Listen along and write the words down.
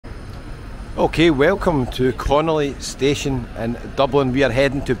Okay, welcome to Connolly station in Dublin. We are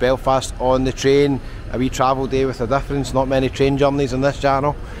heading to Belfast on the train. A wee travel day with a difference, not many train journeys on this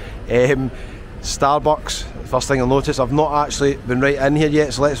channel. Starbucks, first thing you'll notice, I've not actually been right in here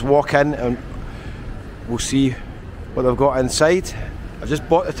yet, so let's walk in and we'll see what they've got inside. I've just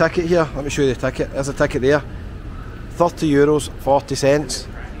bought the ticket here, let me show you the ticket. There's a ticket there, €30, 40 cents.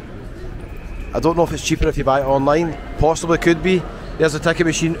 I don't know if it's cheaper if you buy it online, possibly could be. There's a ticket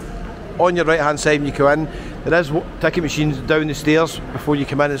machine on your right hand side when you come in. There is ticket machines down the stairs before you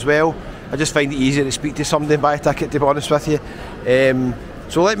come in as well. I just find it easier to speak to somebody and buy a ticket, to be honest with you.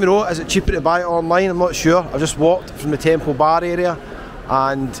 So let me know, is it cheaper to buy it online? I'm not sure. I just walked from the Temple Bar area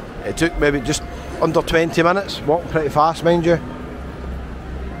and it took maybe just under 20 minutes, walking pretty fast mind you.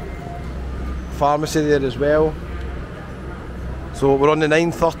 Pharmacy there as well. So we're on the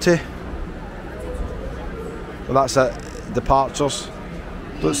 9:30. Well, that's it, departures.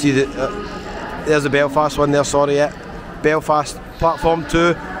 Don't see the, there's the Belfast one there, sorry, yeah. Belfast, platform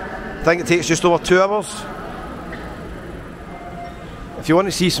 2. I think it takes just over 2 hours. If you want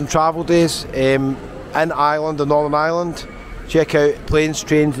to see some travel days in Ireland and Northern Ireland, check out Planes,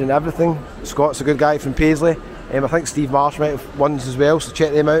 Trains and Everything. Scott's a good guy from Paisley. I think Steve Marsh might have ones as well, so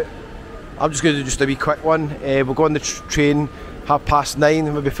check them out. I'm just going to do just a wee quick one. We'll go on the train 9:30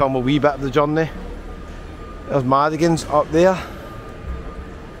 and maybe film a wee bit of the journey. There's Madigan's up there.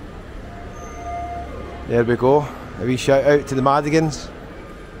 There we go, a wee shout out to the Madigans.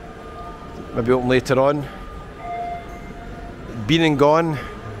 Maybe open later on. Been and gone.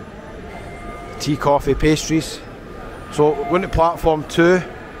 Tea, coffee, pastries. So we're going to platform 2,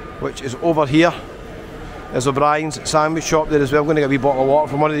 which is over here. There's O'Brien's sandwich shop there as well. I'm going to get a wee bottle of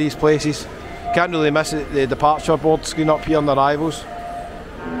water from one of these places. Can't really miss it, the departure board screen up here on the arrivals.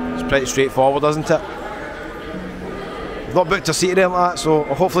 It's pretty straightforward, isn't it? I've not booked a seat or anything like that, so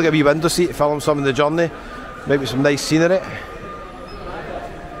I'll hopefully get a wee window seat to film some of the journey. Maybe some nice scenery.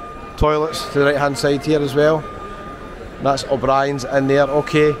 Toilets to the right hand side here as well. That's O'Brien's in there.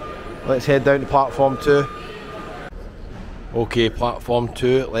 Okay, let's head down to platform 2. Okay, platform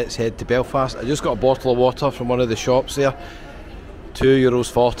 2, let's head to Belfast. I just got a bottle of water from one of the shops there.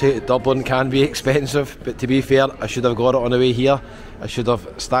 €2.40. Dublin can be expensive, but to be fair, I should have got it on the way here. I should have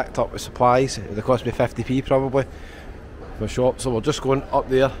stacked up with supplies. It would have cost me 50p probably for a shop, so we're just going up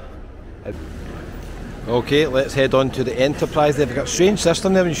there. Okay, let's head on to the Enterprise. They've got a strange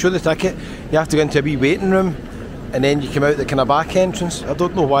system there. When you show the ticket, you have to go into a wee waiting room and then you come out the kind of back entrance. I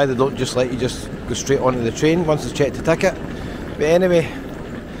don't know why they don't just let you just go straight onto the train once they've checked the ticket. But anyway,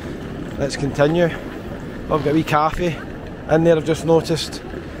 let's continue. I've got a wee cafe in there, I've just noticed.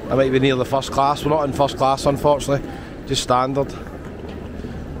 I might be near the first class. We're not in first class unfortunately, just standard.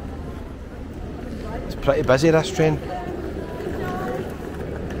 It's pretty busy this train.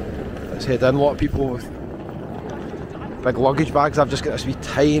 Let's head in. A lot of people with big luggage bags. I've just got this wee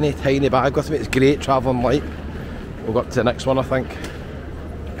tiny bag with me. It's great travelling light. We'll go up to the next one I think.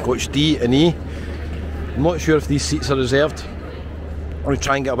 Coach D and E. I'm not sure if these seats are reserved. I'm going to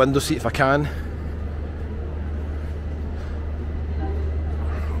try and get a window seat if I can.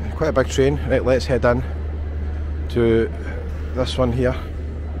 Quite a big train. Right, let's head in to this one here.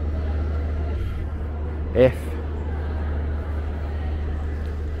 F.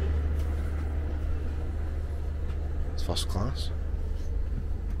 It's first class.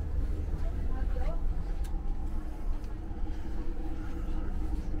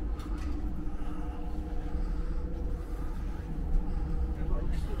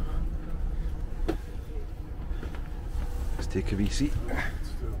 Let's take a wee seat.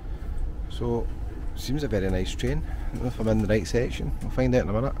 So, seems a very nice train. I don't know if I'm in the right section. We'll find out in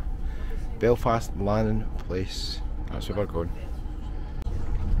a minute. Belfast, Lanyon Place. That's where we're going.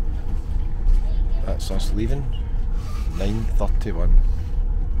 That's us leaving. 9:31.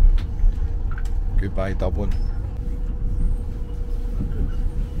 Goodbye Dublin.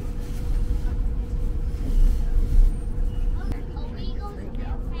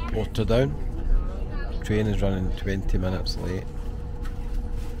 Portadown. Train is running 20 minutes late.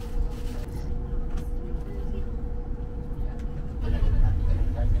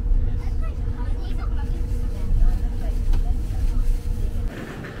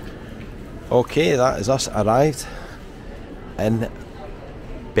 Okay, that is us arrived in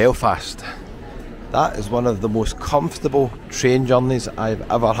Belfast. That is one of the most comfortable train journeys I've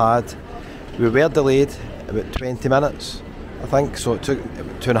ever had. We were delayed about 20 minutes, I think, so it took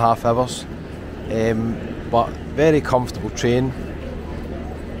about 2.5 hours. But very comfortable train.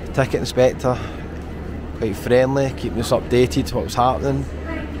 Ticket inspector, quite friendly, keeping us updated what was happening.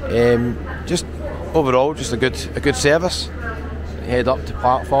 Just overall, just a good service. Head up to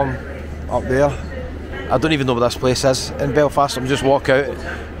platform up there. I don't even know where this place is in Belfast. I'm just walk out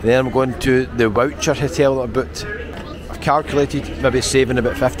and then I'm going to the voucher hotel that I booked. I've calculated maybe saving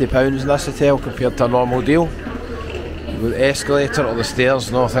about £50 in this hotel compared to a normal deal. With the escalator or the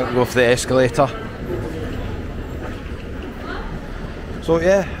stairs? No, I think we'll go for the escalator. So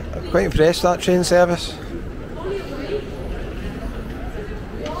yeah, I'm quite impressed with that train service.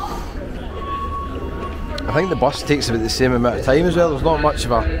 I think the bus takes about the same amount of time as well. There's not much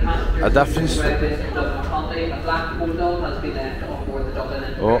of a difference.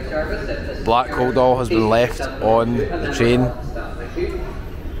 Oh, black hold-all has been left on the train.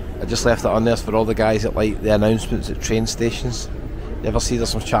 I just left it on there for all the guys that like the announcements at train stations. You ever see there's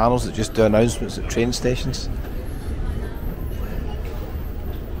some channels that just do announcements at train stations?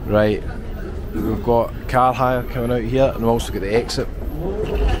 Right, we've got car hire coming out here, and we've also got the exit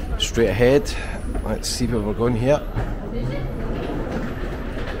straight ahead. Let's see where we're going here.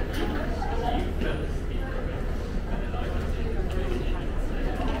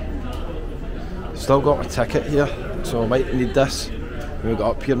 Still got my ticket here, so I might need this when we get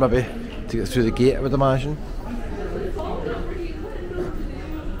up here maybe to get through the gate, I would imagine.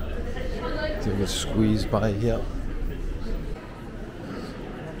 So we can squeeze by here.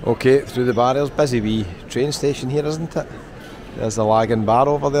 Okay, through the barriers. Busy wee train station here, isn't it? There's the Lanyon bar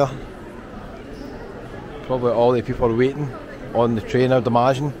over there. Probably all the people are waiting on the train, I would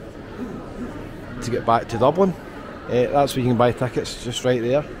imagine, to get back to Dublin. That's where you can buy tickets, just right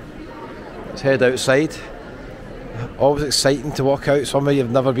there. Let's head outside. Always exciting to walk out somewhere you've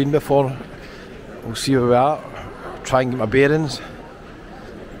never been before. We'll see where we are. Try and get my bearings.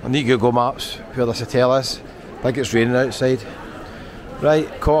 I need Google Maps where this hotel is. I think it's raining outside. Right,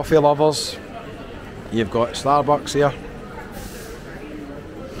 coffee lovers. You've got Starbucks here.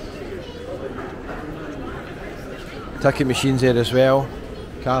 Ticket machines here as well.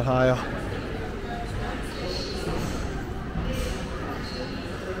 Car hire.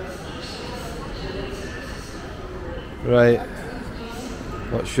 Right.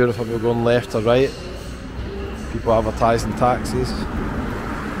 Not sure if I'm going left or right. People advertising taxis.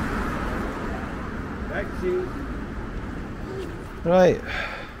 Taxi. Right.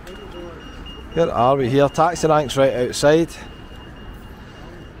 Where are we here? Taxi rank's right outside.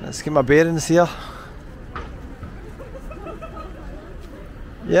 Let's get my bearings here.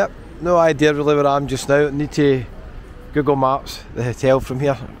 Yep, no idea really where I am just now. Need to Google Maps the hotel from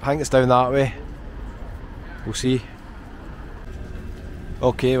here. I think it's down that way. We'll see.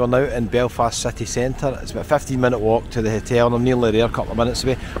 Okay, we're now in Belfast city centre. It's about a 15-minute walk to the hotel and I'm nearly there, a couple of minutes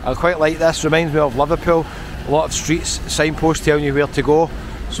away. I quite like this, reminds me of Liverpool. A lot of streets, signposts telling you where to go.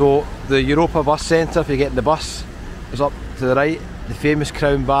 So the Europa bus centre, if you're getting the bus, is up to the right. The famous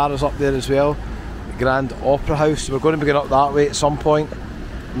Crown Bar is up there as well. The Grand Opera House, so we're going to be going up that way at some point.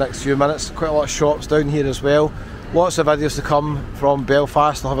 Next few minutes. Quite a lot of shops down here as well. Lots of videos to come from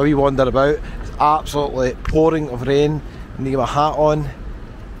Belfast. I'll have a wee wander about. It's absolutely pouring of rain. I need to get my hat on.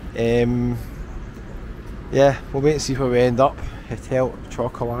 Yeah, we'll wait and see where we end up. Hotel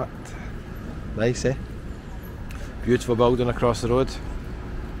Chocolat. Nice, eh? Beautiful building across the road.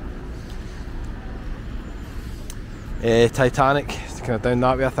 Titanic, it's kind of down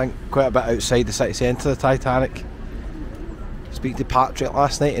that way I think. Quite a bit outside the city centre, the Titanic. Speaking to Patrick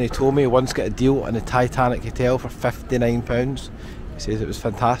last night and he told me he once got a deal in the Titanic hotel for £59. He says it was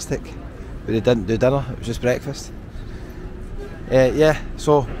fantastic, but he didn't do dinner, it was just breakfast. Yeah,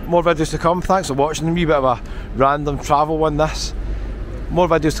 so more videos to come. Thanks for watching. A wee bit of a random travel one this. More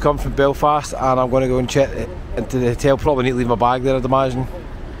videos to come from Belfast and I'm going to go and check into the hotel. Probably need to leave my bag there, I'd imagine.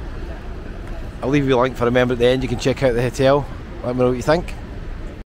 I'll leave you a link for a member at the end. You can check out the hotel. Let me know what you think.